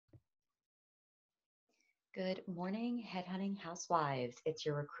Good morning, headhunting housewives. It's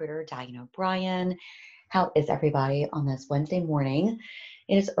your recruiter, Diane O'Brien. How is everybody on this Wednesday morning?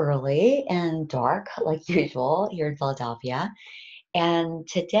 It is early and dark, like usual, here in Philadelphia. And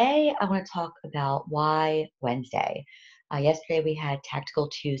today I want to talk about why Wednesday. Yesterday we had Tactical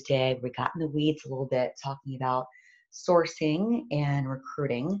Tuesday. We got in the weeds a little bit, talking about sourcing and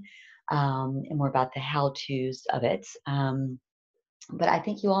recruiting, and more about the how-tos of it. But I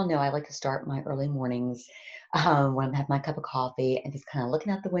think you all know I like to start my early mornings when I'm having my cup of coffee and just kind of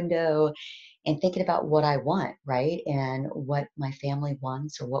looking out the window and thinking about what I want, right? And what my family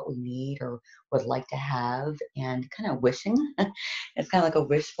wants or what we need or would like to have and kind of wishing. It's kind of like a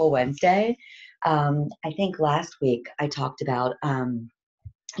wishful Wednesday. I think last week I talked about, who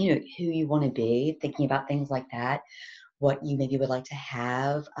you want to be, thinking about things like that, what you maybe would like to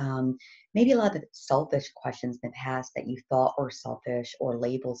have. Maybe a lot of the selfish questions in the past that you thought were selfish or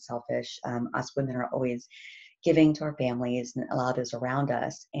labeled selfish. Us women are always giving to our families and a lot of those around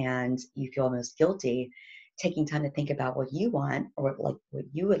us, and you feel almost guilty taking time to think about what you want or what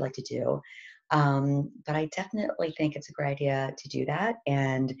you would like to do. But I definitely think it's a great idea to do that.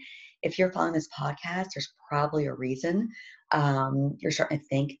 And if you're following this podcast, there's probably a reason you're starting to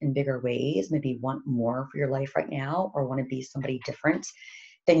think in bigger ways, maybe want more for your life right now or want to be somebody different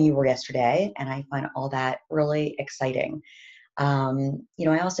than you were yesterday. And I find all that really exciting. I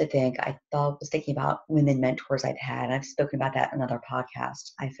also think was thinking about women mentors I've had. I've spoken about that in another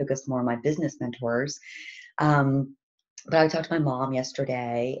podcast. I focus more on my business mentors. Um, but I talked to my mom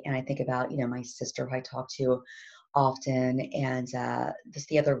yesterday, and I think about, my sister who I talk to often, and just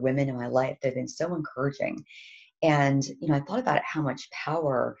the other women in my life that have been so encouraging. And, I thought about how much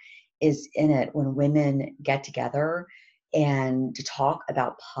power is in it when women get together and to talk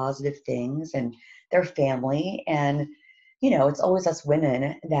about positive things and their family. And, it's always us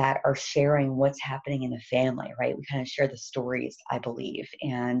women that are sharing what's happening in the family, right? We kind of share the stories, I believe.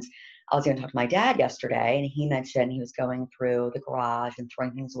 And I was going to talk to my dad yesterday, and he mentioned he was going through the garage and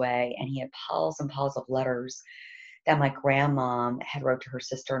throwing things away, and he had piles and piles of letters that my grandmom had wrote to her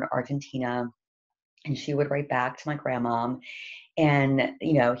sister in Argentina, and she would write back to my grandmom. And,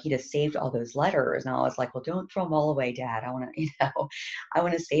 he just saved all those letters. And I was like, well, don't throw them all away, Dad. I want to, I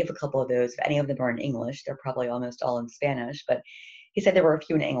want to save a couple of those. If any of them are in English, they're probably almost all in Spanish. But he said there were a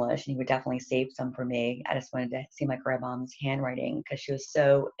few in English, and he would definitely save some for me. I just wanted to see my grandmom's handwriting because she was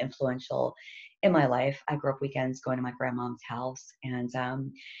so influential in my life. I grew up weekends going to my grandmom's house. And,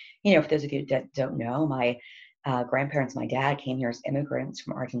 for those of you that don't know, my grandparents, my dad came here as immigrants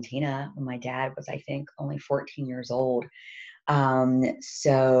from Argentina when my dad was, I think, only 14 years old.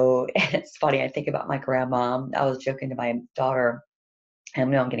 So it's funny. I think about my grandma. I was joking to my daughter. I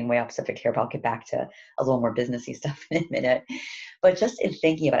know I'm getting way off subject here, but I'll get back to a little more businessy stuff in a minute. But just in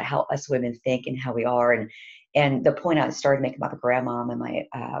thinking about how us women think and how we are, and the point I started making about the grandmom and my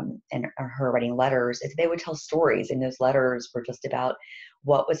and her writing letters is they would tell stories, and those letters were just about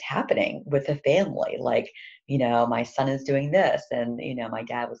what was happening with the family. Like, my son is doing this, and my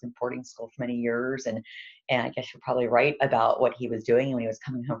dad was in boarding school for many years, and I guess you're probably right about what he was doing when he was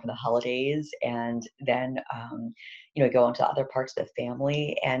coming home for the holidays, and then go into other parts of the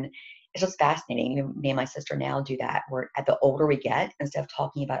family. And it's just fascinating. Me and my sister now do that. We're at the older we get, instead of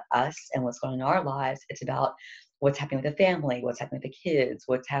talking about us and what's going on in our lives, it's about what's happening with the family, what's happening with the kids,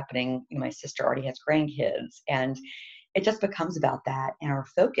 what's happening. My sister already has grandkids, and it just becomes about that. And our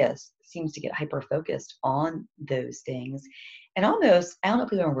focus seems to get hyper focused on those things. And almost, I don't know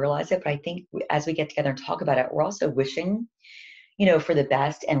if we don't realize it, but I think as we get together and talk about it, we're also wishing for the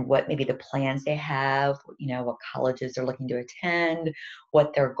best and what maybe the plans they have, what colleges they're looking to attend,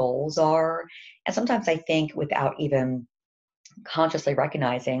 what their goals are. And sometimes I think without even consciously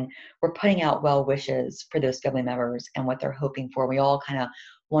recognizing, we're putting out well wishes for those family members and what they're hoping for. We all kind of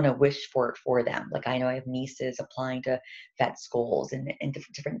want to wish for it for them. Like, I know I have nieces applying to vet schools and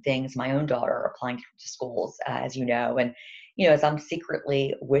different things. My own daughter applying to schools, as you know. And, as I'm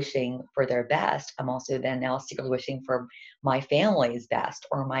secretly wishing for their best, I'm also then now secretly wishing for my family's best,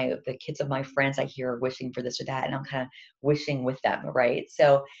 or the kids of my friends I hear wishing for this or that. And I'm kind of wishing with them, right?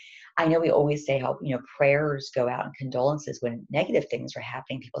 So I know we always say how, prayers go out and condolences when negative things are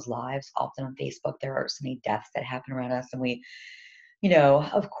happening in people's lives. Often on Facebook, there are so many deaths that happen around us. And we,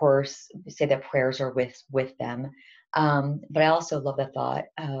 of course, say that prayers are with them. But I also love the thought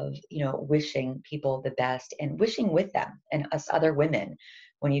of, wishing people the best and wishing with them and us other women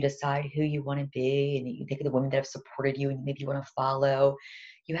when you decide who you want to be and you think of the women that have supported you and maybe you want to follow.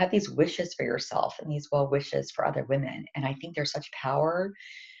 You have these wishes for yourself and these well wishes for other women. And I think there's such power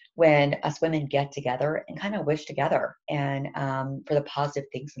when us women get together and kind of wish together and for the positive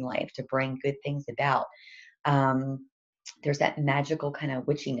things in life to bring good things about. There's that magical kind of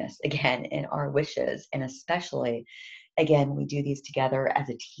witchiness again in our wishes. And especially, again, we do these together as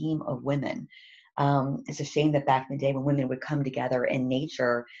a team of women. It's a shame that back in the day when women would come together in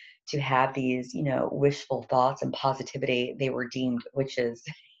nature to have these, wishful thoughts and positivity, they were deemed witches,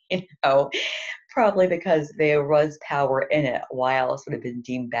 you know, probably because there was power in it. Why else would have been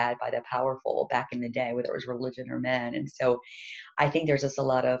deemed bad by the powerful back in the day, whether it was religion or men? And so I think there's just a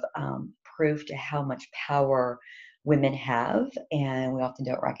lot of proof to how much power women have, and we often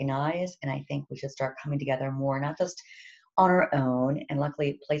don't recognize. And I think we should start coming together more, not just on our own. And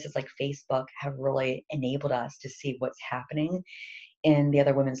luckily, places like Facebook have really enabled us to see what's happening in the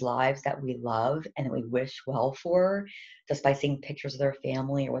other women's lives that we love and that we wish well for, just by seeing pictures of their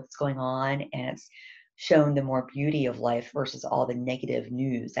family or what's going on. And it's shown the more beauty of life versus all the negative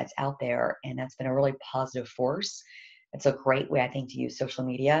news that's out there. And that's been a really positive force. It's a great way, I think, to use social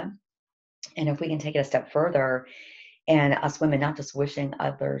media. And if we can take it a step further, and us women not just wishing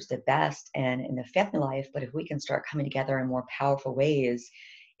others the best and in the family life, but if we can start coming together in more powerful ways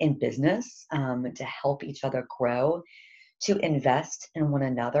in business, to help each other grow, to invest in one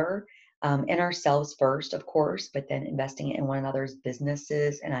another, in ourselves first, of course, but then investing in one another's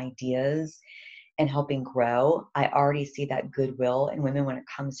businesses and ideas and helping grow. I already see that goodwill in women when it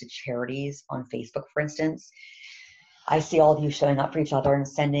comes to charities on Facebook, for instance. I see all of you showing up for each other and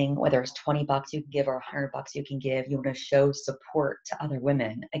sending, whether it's $20 you can give or $100 you can give. You want to show support to other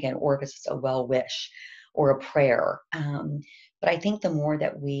women, again, or if it's just a well wish or a prayer. But I think the more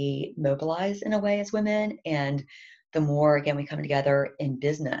that we mobilize in a way as women, and the more, again, we come together in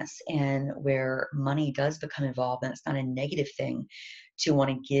business and where money does become involved, and it's not a negative thing to want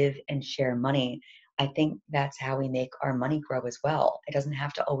to give and share money. I think that's how we make our money grow as well. It doesn't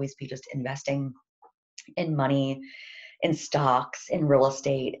have to always be just investing in money, in stocks, in real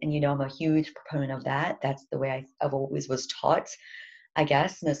estate. And, I'm a huge proponent of that. That's the way I've always was taught, I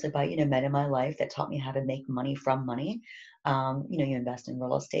guess, mostly by, men in my life that taught me how to make money from money. You invest in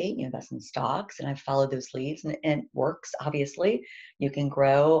real estate, you invest in stocks, and I've followed those leads, and it works, obviously. You can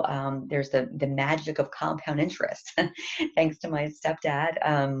grow. There's the magic of compound interest. Thanks to my stepdad,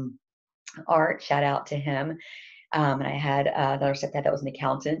 Art, shout out to him. And I had another stepdad that was an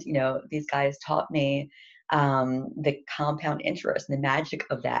accountant. These guys taught me the compound interest and the magic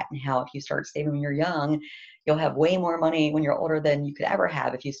of that, and how if you start saving when you're young, you'll have way more money when you're older than you could ever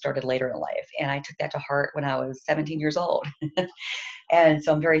have if you started later in life. And I took that to heart when I was 17 years old. And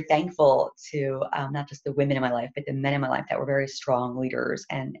so I'm very thankful to not just the women in my life, but the men in my life that were very strong leaders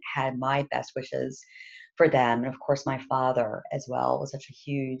and had my best wishes for them. And of course, my father as well was such a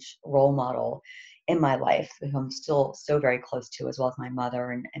huge role model in my life, who I'm still so very close to, as well as my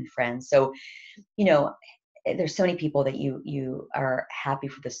mother and friends. So, you know, there's so many people that you are happy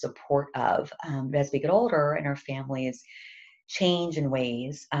for the support of. But as we get older and our families change in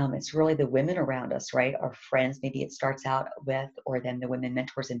ways, it's really the women around us, right? Our friends, maybe it starts out with, or then the women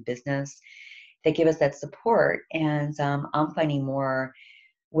mentors in business that give us that support. And I'm finding more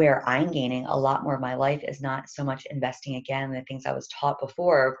where I'm gaining a lot more of my life is not so much investing again in the things I was taught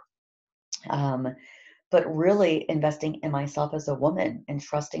before, um, but really investing in myself as a woman and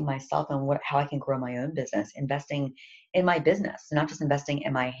trusting myself and how I can grow my own business, investing in my business, not just investing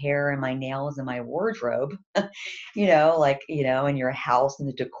in my hair and my nails and my wardrobe, in your house and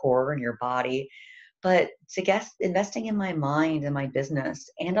the decor and your body, but to guess investing in my mind and my business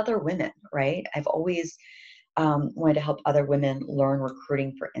and other women, right? I've always wanted to help other women learn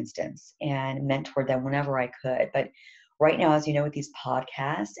recruiting, for instance, and mentor them whenever I could. But right now, as you know, with these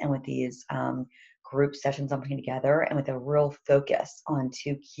podcasts and with these group sessions I'm putting together, and with a real focus on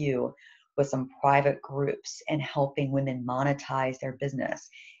 2Q with some private groups and helping women monetize their business.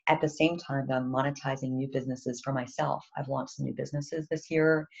 At the same time, I'm monetizing new businesses for myself. I've launched some new businesses this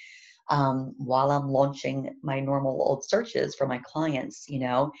year. While I'm launching my normal old searches for my clients,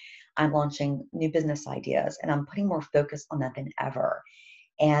 I'm launching new business ideas, and I'm putting more focus on that than ever.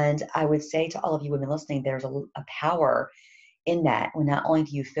 And I would say to all of you women listening, there's a power in that, when not only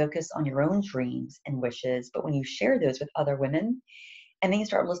do you focus on your own dreams and wishes, but when you share those with other women, and then you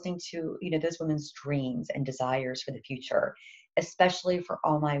start listening to, those women's dreams and desires for the future, especially for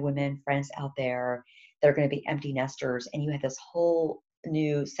all my women friends out there that are going to be empty nesters, and you have this whole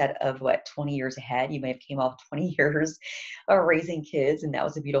new set of 20 years ahead. You may have came off 20 years of raising kids, and that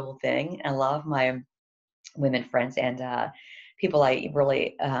was a beautiful thing. And a lot of my women friends and people I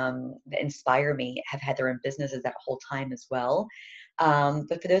really that inspire me have had their own businesses that whole time as well.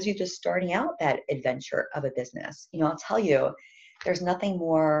 But for those of you just starting out that adventure of a business, I'll tell you, there's nothing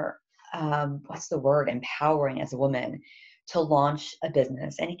more, what's the word, empowering as a woman to launch a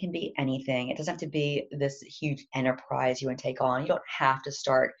business, and it can be anything. It doesn't have to be this huge enterprise you want to take on. You don't have to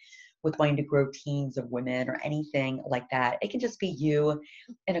start with wanting to grow teams of women or anything like that. It can just be you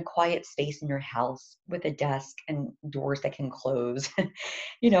in a quiet space in your house with a desk and doors that can close,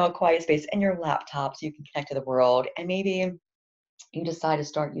 a quiet space and your laptop so you can connect to the world. And maybe you decide to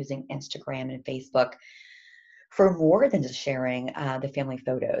start using Instagram and Facebook for more than just sharing the family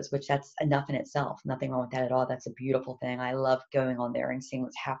photos, which that's enough in itself. Nothing wrong with that at all. That's a beautiful thing. I love going on there and seeing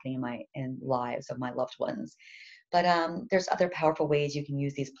what's happening in lives of my loved ones. But there's other powerful ways you can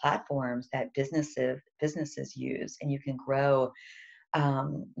use these platforms that businesses use, and you can grow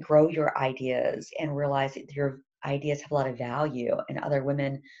your ideas and realize that your ideas have a lot of value, and other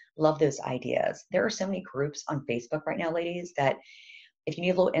women love those ideas. There are so many groups on Facebook right now, ladies, that if you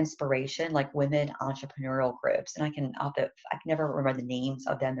need a little inspiration, like women entrepreneurial groups, and I can never remember the names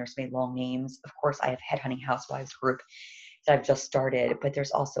of them. There's so many long names. Of course, I have Headhunting Housewives group that I've just started, but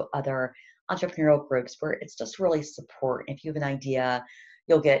there's also other entrepreneurial groups where it's just really support. If you have an idea,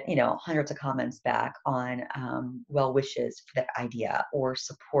 you'll get, hundreds of comments back on well wishes for that idea or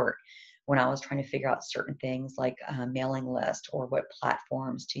support. When I was trying to figure out certain things like a mailing list or what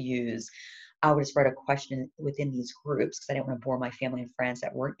platforms to use, I would just write a question within these groups because I didn't want to bore my family and friends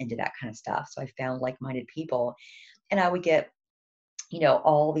that weren't into that kind of stuff. So I found like-minded people, and I would get,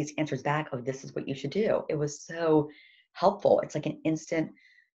 all these answers back of this is what you should do. It was so helpful. It's like an instant,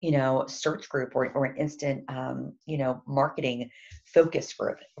 search group or an instant, marketing focus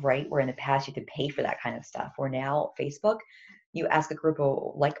group, right? Where in the past you could pay for that kind of stuff. Where now Facebook, you ask a group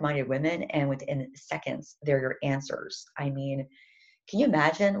of like-minded women and within seconds, they're your answers. I mean, can you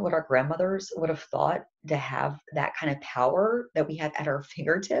imagine what our grandmothers would have thought to have that kind of power that we have at our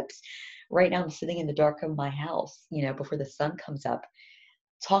fingertips? Right now, I'm sitting in the dark of my house, before the sun comes up,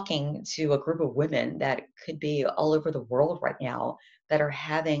 talking to a group of women that could be all over the world right now that are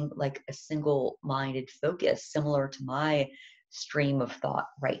having like a single-minded focus similar to my stream of thought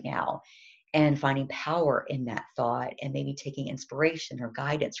right now, and finding power in that thought and maybe taking inspiration or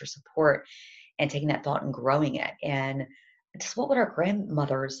guidance or support and taking that thought and growing it. And just what would our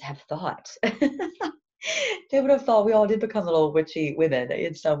grandmothers have thought? They would have thought we all did become little witchy women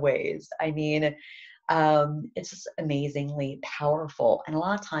in some ways. I mean, it's just amazingly powerful. And a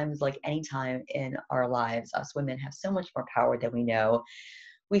lot of times, like any time in our lives, us women have so much more power than we know.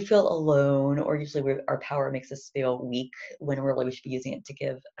 We feel alone, or usually our power makes us feel weak when really we should be using it to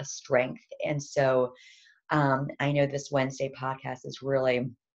give us strength. And so I know this Wednesday podcast is really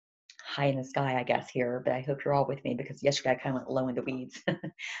high in the sky, I guess, here, but I hope you're all with me because yesterday I kind of went low in the weeds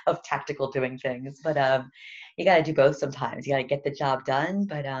of tactical doing things. But you got to do both sometimes. You got to get the job done,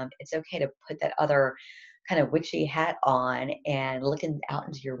 but it's okay to put that other kind of witchy hat on and looking out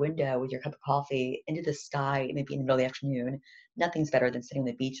into your window with your cup of coffee into the sky, maybe in the middle of the afternoon. Nothing's better than sitting on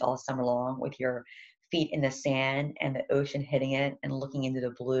the beach all summer long with your feet in the sand and the ocean hitting it and looking into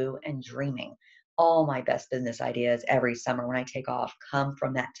the blue and dreaming. All my best business ideas every summer when I take off come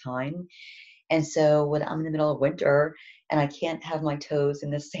from that time. And so when I'm in the middle of winter and I can't have my toes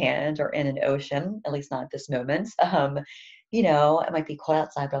in the sand or in an ocean, at least not at this moment, it might be cold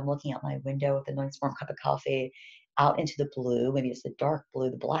outside, but I'm looking out my window with a nice warm cup of coffee out into the blue, maybe it's the dark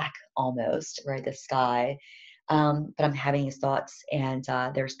blue, the black almost, right? The sky. But I'm having these thoughts, and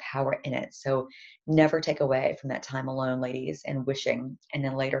there's power in it. So never take away from that time alone, ladies, and wishing, and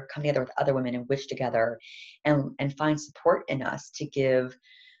then later come together with other women and wish together and find support in us to give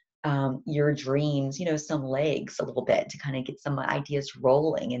your dreams, some legs a little bit to kind of get some ideas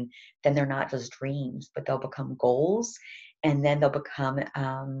rolling. And then they're not just dreams, but they'll become goals. And then they'll become,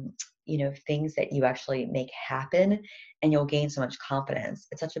 things that you actually make happen, and you'll gain so much confidence.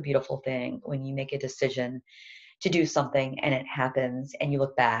 It's such a beautiful thing when you make a decision to do something and it happens and you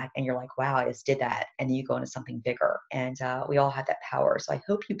look back and you're like, wow, I just did that. And then you go into something bigger. And we all have that power. So I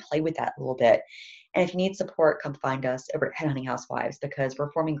hope you play with that a little bit. And if you need support, come find us over at Headhunting Housewives, because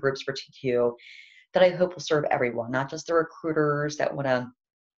we're forming groups for TQ that I hope will serve everyone, not just the recruiters that want to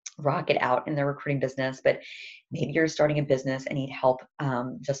rock it out in their recruiting business, but maybe you're starting a business and need help,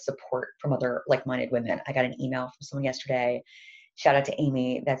 just support from other like-minded women. I got an email from someone yesterday. Shout out to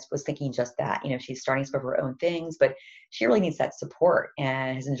Amy that was thinking just that. She's starting some of her own things, but she really needs that support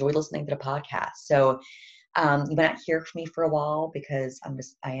and has enjoyed listening to the podcast. So you might not hear from me for a while because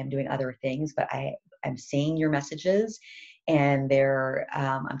I am doing other things, but I'm seeing your messages, and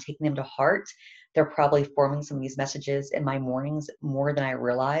I'm taking them to heart. They're probably forming some of these messages in my mornings more than I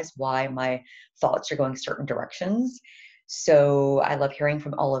realize why my thoughts are going certain directions. So I love hearing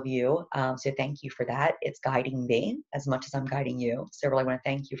from all of you. So thank you for that. It's guiding me as much as I'm guiding you. So I really want to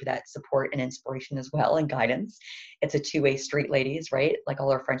thank you for that support and inspiration as well, and guidance. It's a two-way street, ladies, right? Like all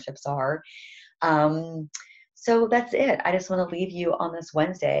our friendships are. Um, so that's it. I just want to leave you on this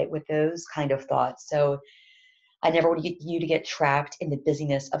Wednesday with those kind of thoughts. So I never want you to get trapped in the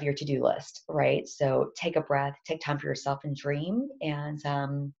busyness of your to-do list, right? So take a breath, take time for yourself and dream.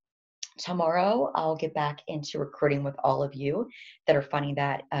 And tomorrow, I'll get back into recruiting with all of you that are finding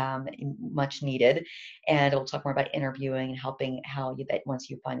that much needed. And we'll talk more about interviewing and helping how you, that once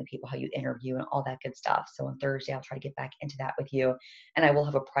you find the people, how you interview and all that good stuff. So on Thursday, I'll try to get back into that with you. And I will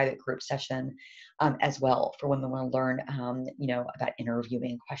have a private group session as well for women who want to learn, about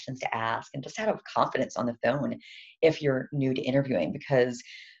interviewing, questions to ask, and just have confidence on the phone if you're new to interviewing, because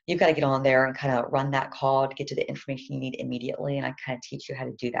you've got to get on there and kind of run that call to get to the information you need immediately. And I kind of teach you how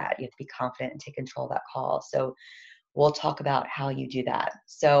to do that. You have to be confident and take control of that call. So we'll talk about how you do that.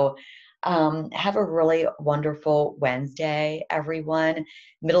 So have a really wonderful Wednesday, everyone.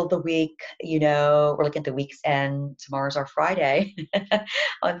 Middle of the week, we're looking at the week's end. Tomorrow's our Friday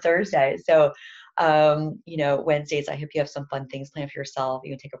on Thursday. So, Wednesdays, I hope you have some fun things planned for yourself.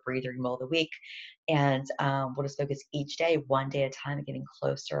 You can take a breather in the middle of the week. And we'll just focus each day, one day at a time, and getting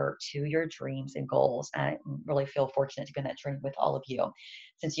closer to your dreams and goals. And I really feel fortunate to be on that journey with all of you,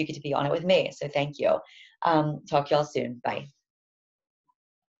 since you get to be on it with me. So thank you. Talk to y'all soon. Bye.